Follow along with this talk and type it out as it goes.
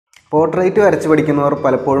Portrait വരച്ച് പഠിക്കുന്നവർ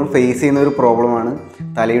പലപ്പോഴും face ചെയ്യുന്ന ഒരു പ്രോബ്ലമാണ്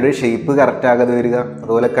തലയുടെ ഷേപ്പ് കറക്റ്റ് ആകാതെ വരിക,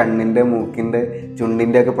 അതുപോലെ കണ്ണിൻ്റെ, മൂക്കിൻ്റെ,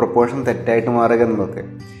 ചുണ്ടിൻ്റെ ഒക്കെ പ്രൊപ്പോർഷൻ തെറ്റായിട്ട് മാറുക എന്നതൊക്കെ.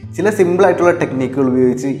 ചില സിമ്പിളായിട്ടുള്ള ടെക്നിക്കുകൾ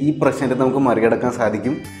ഉപയോഗിച്ച് ഈ പ്രശ്നത്തെ നമുക്ക് മറികടക്കാൻ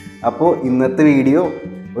സാധിക്കും. അപ്പോൾ ഇന്നത്തെ വീഡിയോ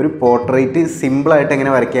ഒരു പോർട്രേറ്റ് സിമ്പിളായിട്ട്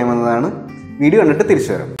എങ്ങനെ വരയ്ക്കാമെന്നതാണ്. വീഡിയോ കണ്ടിട്ട്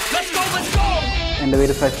തിരിച്ചു വരാം. എൻ്റെ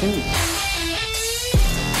പേര് Sachin.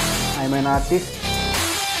 I M an artist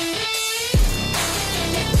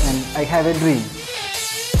and I have A dream.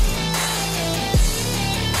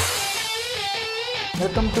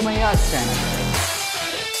 Welcome to my art channel.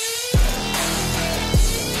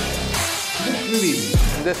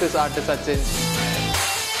 This is artist Sachin.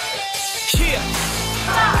 Yeah.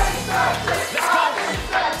 Let's go.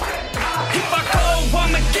 If I go,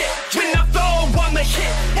 I'ma get. When I flow, I'ma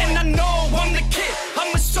hit. And I know I'm the kid.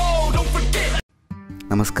 I'm a soul, don't forget.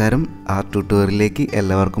 നമസ്കാരം, art ട്യൂട്ടോറിയലിലേക്ക്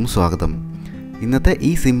എല്ലാവർക്കും സ്വാഗതം. ഇന്നത്തെ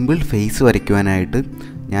ഈ simple face വരയ്ക്കുവാനായിട്ട്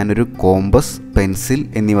ഞാനൊരു compass, pencil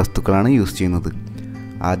എന്നീ വസ്തുക്കളാണ് use ചെയ്യുന്നത്.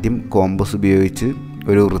 ആദ്യം കോമ്പസ് ഉപയോഗിച്ച്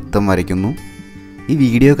ഒരു വൃത്തം വരയ്ക്കുന്നു. ഈ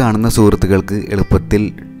വീഡിയോ കാണുന്ന സുഹൃത്തുക്കൾക്ക് എളുപ്പത്തിൽ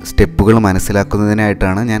സ്റ്റെപ്പുകൾ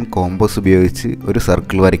മനസ്സിലാക്കുന്നതിനായിട്ടാണ് ഞാൻ കോമ്പസ് ഉപയോഗിച്ച് ഒരു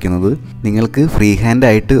സർക്കിൾ വരയ്ക്കുന്നത്. നിങ്ങൾക്ക് ഫ്രീ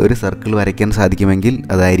ഹാൻഡായിട്ട് ഒരു സർക്കിൾ വരയ്ക്കാൻ സാധിക്കുമെങ്കിൽ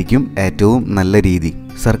അതായിരിക്കും ഏറ്റവും നല്ല രീതി.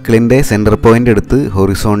 സർക്കിളിൻ്റെ സെൻറ്റർ പോയിൻ്റ് എടുത്ത്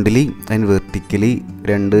ഹൊറിസോണ്ടലി ആൻഡ് വെർട്ടിക്കലി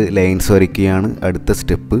 2 ലൈൻസ് വരയ്ക്കുകയാണ് അടുത്ത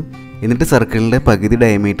സ്റ്റെപ്പ്. എന്നിട്ട് സർക്കിളിൻ്റെ പകുതി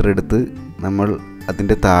ഡയമീറ്റർ എടുത്ത് നമ്മൾ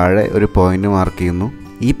അതിൻ്റെ താഴെ ഒരു പോയിൻ്റ് മാർക്ക് ചെയ്യുന്നു.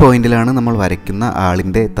 ഈ പോയിന്റിലാണ് നമ്മൾ വരയ്ക്കുന്ന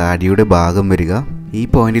ആളിൻ്റെ താടിയുടെ ഭാഗം വരിക. ഈ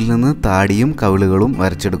പോയിന്റിൽ നിന്ന് താടിയും കവിളുകളും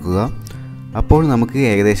വരച്ചെടുക്കുക. അപ്പോൾ നമുക്ക്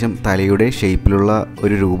ഏകദേശം തലയുടെ ഷേപ്പിലുള്ള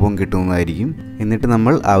ഒരു രൂപം കിട്ടുന്നതായിരിക്കും. എന്നിട്ട്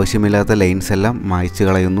നമ്മൾ ആവശ്യമില്ലാത്ത ലൈൻസ് എല്ലാം മായ്ച്ചു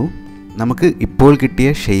കളയുന്നു. നമുക്ക് ഇപ്പോൾ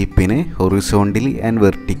കിട്ടിയ ഷേപ്പിനെ horizontally and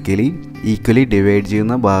vertically equally divide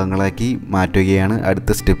ചെയ്യുന്ന ഭാഗങ്ങളാക്കി മാറ്റുകയാണ്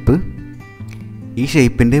അടുത്ത സ്റ്റെപ്പ്. ഈ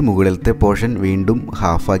ഷേപ്പിൻ്റെ മുകളിലത്തെ പോർഷൻ വീണ്ടും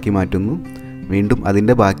ഹാഫാക്കി മാറ്റുന്നു. വീണ്ടും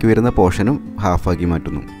അതിൻ്റെ ബാക്കി വരുന്ന പോർഷനും ഹാഫാക്കി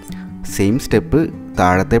മാറ്റുന്നു. സെയിം സ്റ്റെപ്പ്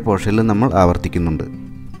താഴത്തെ പോർഷനിൽ നമ്മൾ ആവർത്തിക്കുന്നുണ്ട്.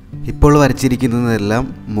 ഇപ്പോൾ വരച്ചിരിക്കുന്നതെല്ലാം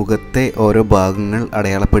മുഖത്തെ ഓരോ ഭാഗങ്ങൾ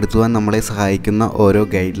അടയാളപ്പെടുത്തുവാൻ നമ്മളെ സഹായിക്കുന്ന ഓരോ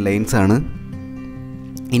ഗൈഡ് ലൈൻസ് ആണ്.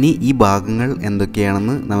 ഇനി ഈ ഭാഗങ്ങൾ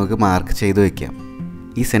എന്തൊക്കെയാണെന്ന് നമുക്ക് മാർക്ക് ചെയ്ത് വയ്ക്കാം.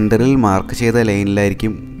 ഈ സെൻറ്ററിൽ മാർക്ക് ചെയ്ത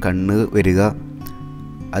ലൈനിലായിരിക്കും കണ്ണ് വരിക.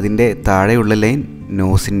 അതിൻ്റെ താഴെയുള്ള ലൈൻ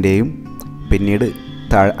നോസിൻ്റെയും പിന്നീട്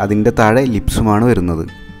അതിൻ്റെ താഴെ ലിപ്സുമാണ് വരുന്നത്.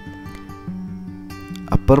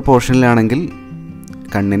 അപ്പർ പോർഷനിലാണെങ്കിൽ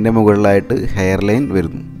കണ്ണിൻ്റെ മുകളിലായിട്ട് ഹെയർ ലൈൻ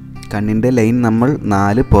വരുന്നു. കണ്ണിൻ്റെ ലൈൻ നമ്മൾ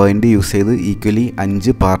 4 പോയിൻ്റ് യൂസ് ചെയ്ത് ഈക്വലി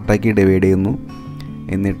 5 പാർട്ടാക്കി ഡിവൈഡ് ചെയ്യുന്നു.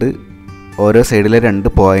 എന്നിട്ട് ഓരോ സൈഡിലെ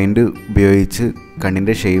 2 പോയിൻ്റ് ഉപയോഗിച്ച്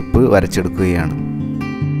കണ്ണിൻ്റെ ഷേപ്പ് വരച്ചെടുക്കുകയാണ്.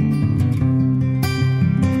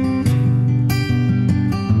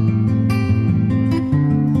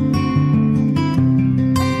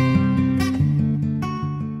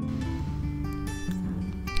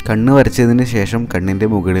 കണ്ണ് വരച്ചതിന് ശേഷം കണ്ണിൻ്റെ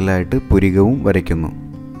മുകളിലായിട്ട് പുരികവും വരയ്ക്കുന്നു.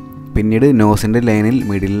 പിന്നീട് നോസിൻ്റെ ലൈനിൽ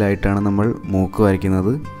മിഡിലായിട്ടാണ് നമ്മൾ മൂക്ക്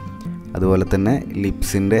വരയ്ക്കുന്നത്. അതുപോലെ തന്നെ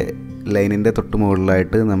ലിപ്സിൻ്റെ ലൈനിൻ്റെ തൊട്ട്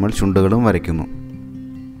മുകളിലായിട്ട് നമ്മൾ ചുണ്ടുകളും വരയ്ക്കുന്നു.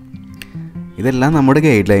 ഇതെല്ലാം നമ്മുടെ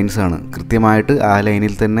ഗൈഡ് ലൈൻസാണ്. കൃത്യമായിട്ട് ആ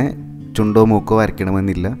ലൈനിൽ തന്നെ ചുണ്ടോ മൂക്കോ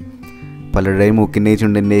വരയ്ക്കണമെന്നില്ല. പലരുടെയും മൂക്കിൻ്റെയും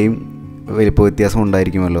ചുണ്ടിൻ്റെയും വലിപ്പ വ്യത്യാസം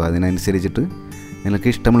ഉണ്ടായിരിക്കുമല്ലോ. അതിനനുസരിച്ചിട്ട്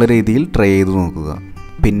നിങ്ങൾക്ക് ഇഷ്ടമുള്ള രീതിയിൽ ട്രൈ ചെയ്ത് നോക്കുക.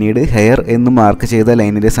 പിന്നീട് ഹെയർ എന്ന് മാർക്ക് ചെയ്ത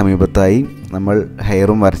ലൈനിൻ്റെ സമീപത്തായി നമ്മൾ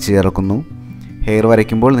ഹെയറും വരച്ച് ചേർക്കുന്നു. ഹെയർ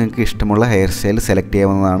വരയ്ക്കുമ്പോൾ നിങ്ങൾക്ക് ഇഷ്ടമുള്ള ഹെയർ സ്റ്റൈൽ സെലക്ട്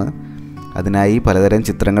ചെയ്യാവുന്നതാണ്. അതിനായി പലതരം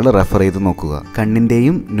ചിത്രങ്ങൾ റെഫർ ചെയ്ത് നോക്കുക.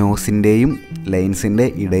 കണ്ണിൻ്റെയും നോസിൻ്റെയും ലൈൻസിൻ്റെ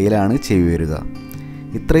ഇടയിലാണ് ചെവി വരിക.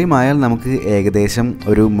 ഇത്രയും ആയാൽ നമുക്ക് ഏകദേശം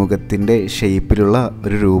ഒരു മുഖത്തിൻ്റെ ഷേപ്പിലുള്ള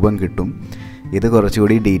ഒരു രൂപം കിട്ടും. ഇത്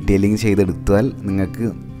കുറച്ചുകൂടി ഡീറ്റെയിലിംഗ് ചെയ്തെടുത്താൽ നിങ്ങൾക്ക്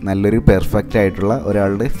നല്ലൊരു പെർഫെക്റ്റ് ആയിട്ടുള്ള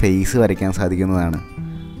ഒരാളുടെ ഫേസ് വരയ്ക്കാൻ സാധിക്കുന്നതാണ്.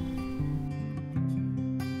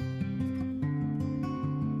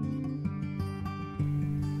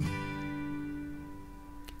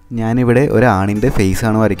 ഞാനിവിടെ ഒരാണിൻ്റെ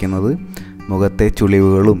ഫേസാണ് വരയ്ക്കുന്നത്. മുഖത്തെ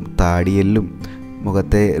ചുളിവുകളും താടിയെല്ലും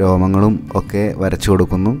മുഖത്തെ രോമങ്ങളും ഒക്കെ വരച്ചു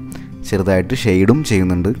കൊടുക്കുന്നു. ചെറുതായിട്ട് ഷെയ്ഡും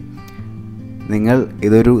ചെയ്യുന്നുണ്ട്. നിങ്ങൾ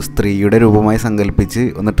ഇതൊരു സ്ത്രീയുടെ രൂപമായി സങ്കല്പിച്ച്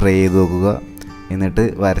ഒന്ന് ട്രൈ ചെയ്ത് നോക്കുക. എന്നിട്ട്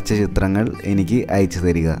വരച്ച ചിത്രങ്ങൾ എനിക്ക് അയച്ചു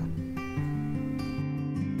തരിക.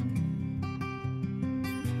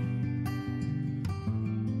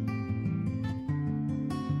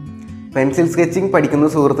 പെൻസിൽ സ്കെച്ചിങ് പഠിക്കുന്ന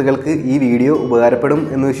സുഹൃത്തുക്കൾക്ക് ഈ വീഡിയോ ഉപകാരപ്പെടും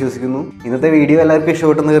എന്ന് വിശ്വസിക്കുന്നു. ഇന്നത്തെ വീഡിയോ എല്ലാവർക്കും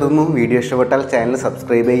ഇഷ്ടപ്പെട്ടെന്ന് കരുതുന്നു. വീഡിയോ ഇഷ്ടപ്പെട്ടാൽ ചാനൽ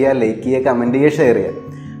സബ്സ്ക്രൈബ് ചെയ്യുക, ലൈക്ക് ചെയ്യുക, കമൻറ്റ് ചെയ്യുക, ഷെയർ ചെയ്യുക.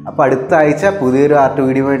 അപ്പോൾ അടുത്ത ആഴ്ച പുതിയൊരു ആർട്ട്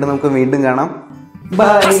വീഡിയോ ആയിട്ട് നമുക്ക് വീണ്ടും കാണാം.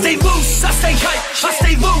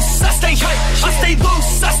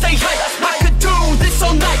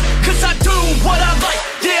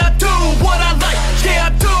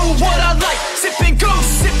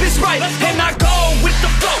 Right, and I go with the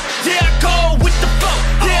flow. Yeah, I go with the flow.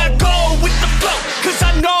 Yeah, I go with the flow. 'Cause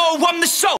I know the show.